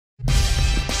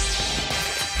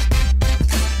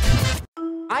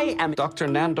I am Dr.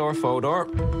 Nandor Fodor.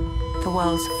 The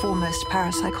world's foremost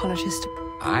parapsychologist.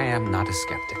 I am not a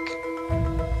skeptic.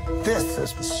 This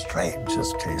is the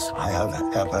strangest case I have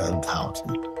ever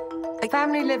encountered. A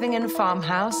family living in a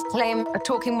farmhouse claim a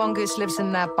talking mongoose lives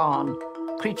in their barn.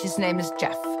 Creature's name is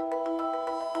Jeff.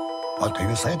 What do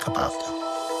you think about it?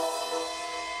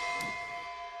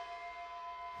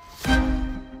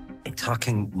 A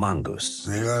talking mongoose.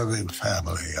 The Irving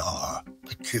family are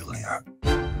peculiar.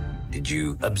 Did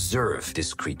you observe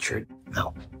this creature?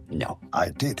 No, No. I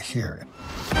did hear it.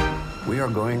 We are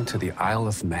going to the Isle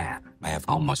of Man. I have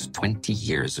almost 20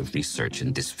 years of research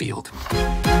in this field.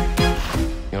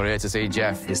 You're here to see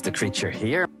Jeff. Is the creature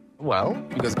here? Well,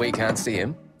 because we can't see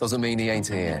him, doesn't mean he ain't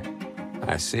here.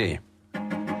 I see.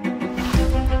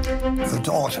 The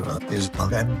daughter is a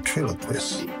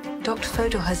ventriloquist. Dr.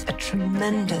 Fodor has a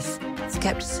tremendous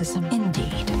skepticism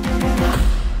indeed.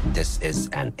 This is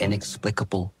an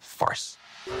inexplicable farce.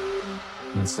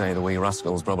 I'd say the wee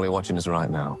rascal's probably watching us right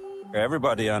now.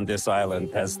 Everybody on this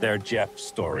island has their Jeff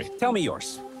story. Tell me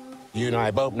yours. You and I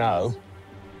both know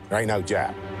there ain't no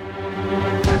Jack.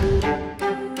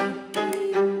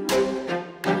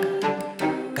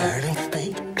 Early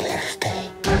state, clear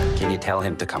state. Can you tell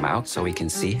him to come out so we can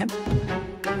see him?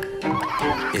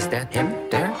 Is that him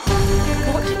there?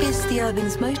 What is the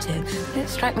Irving's motive? It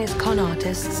strikes me as con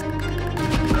artists.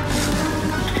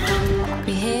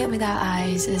 We hear with our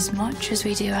eyes as much as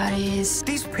we do our ears.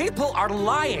 These people are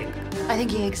lying. I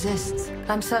think he exists.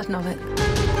 I'm certain of it.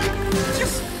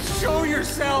 Just show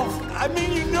yourself. I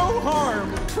mean you no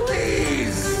harm.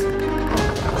 Please.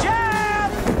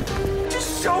 Jeff!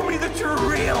 Just show me that you're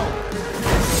real.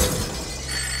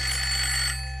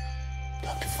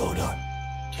 Dr. Fodor,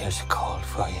 here's a call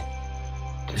for you.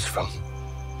 It's from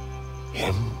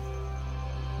him.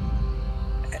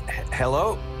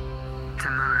 Hello?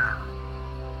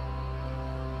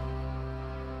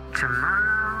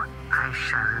 Tomorrow I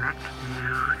shall let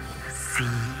you see me.